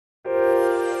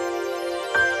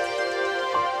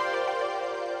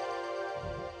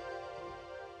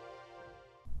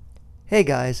Hey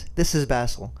guys, this is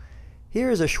Basil. Here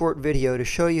is a short video to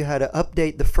show you how to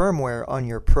update the firmware on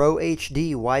your Pro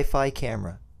HD Wi-Fi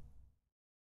camera.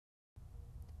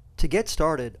 To get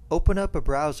started, open up a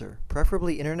browser,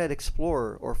 preferably Internet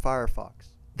Explorer or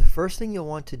Firefox. The first thing you'll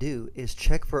want to do is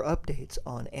check for updates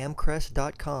on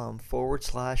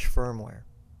amcrest.com/firmware.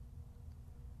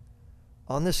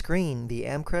 On the screen, the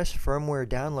Amcrest firmware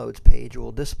downloads page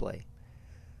will display.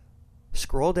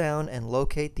 Scroll down and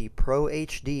locate the Pro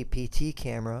HD PT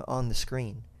camera on the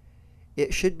screen.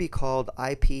 It should be called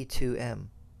IP2M.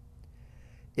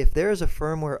 If there is a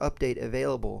firmware update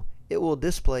available, it will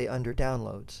display under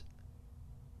Downloads.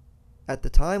 At the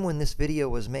time when this video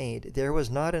was made, there was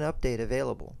not an update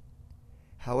available.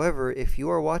 However, if you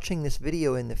are watching this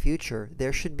video in the future,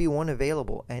 there should be one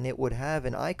available, and it would have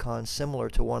an icon similar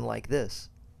to one like this.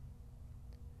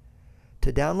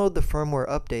 To download the firmware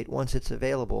update once it's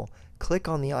available, click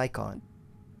on the icon.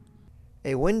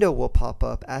 A window will pop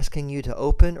up asking you to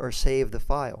open or save the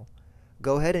file.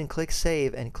 Go ahead and click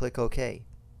Save and click OK.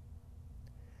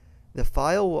 The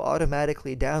file will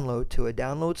automatically download to a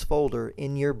Downloads folder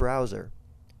in your browser.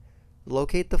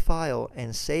 Locate the file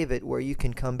and save it where you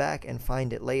can come back and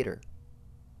find it later.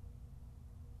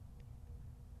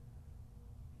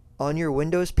 On your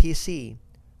Windows PC,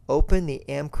 open the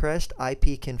Amcrest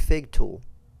ipconfig tool.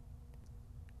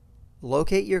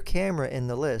 Locate your camera in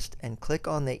the list and click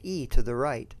on the E to the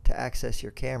right to access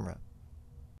your camera.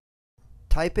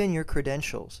 Type in your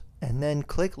credentials and then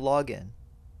click Login.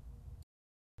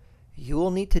 You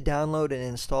will need to download and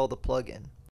install the plugin.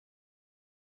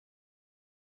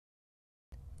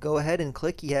 Go ahead and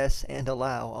click Yes and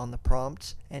Allow on the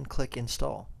prompts and click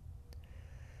Install.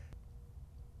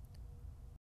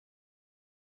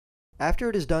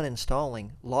 After it is done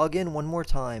installing, log in one more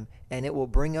time and it will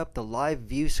bring up the live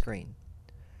view screen.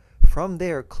 From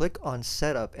there, click on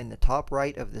Setup in the top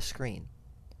right of the screen.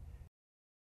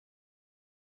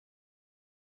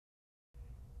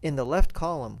 In the left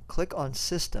column, click on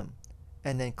System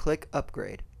and then click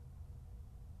Upgrade.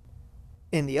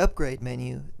 In the Upgrade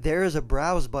menu, there is a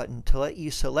Browse button to let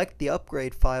you select the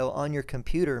upgrade file on your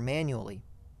computer manually.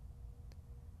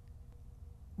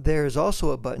 There is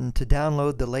also a button to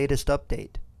download the latest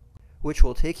update, which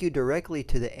will take you directly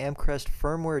to the Amcrest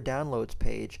firmware downloads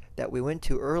page that we went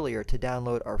to earlier to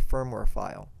download our firmware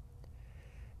file.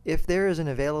 If there is an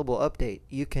available update,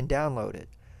 you can download it.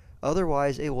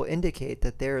 Otherwise, it will indicate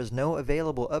that there is no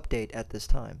available update at this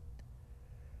time.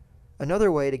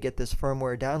 Another way to get this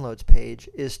firmware downloads page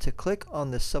is to click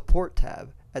on the Support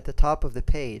tab at the top of the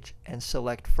page and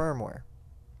select Firmware.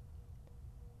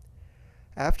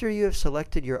 After you have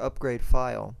selected your upgrade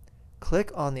file,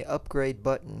 click on the Upgrade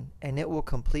button and it will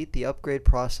complete the upgrade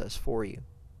process for you.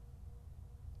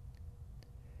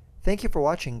 Thank you for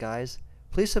watching, guys.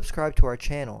 Please subscribe to our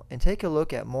channel and take a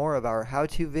look at more of our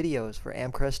how-to videos for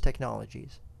Amcrest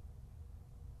technologies.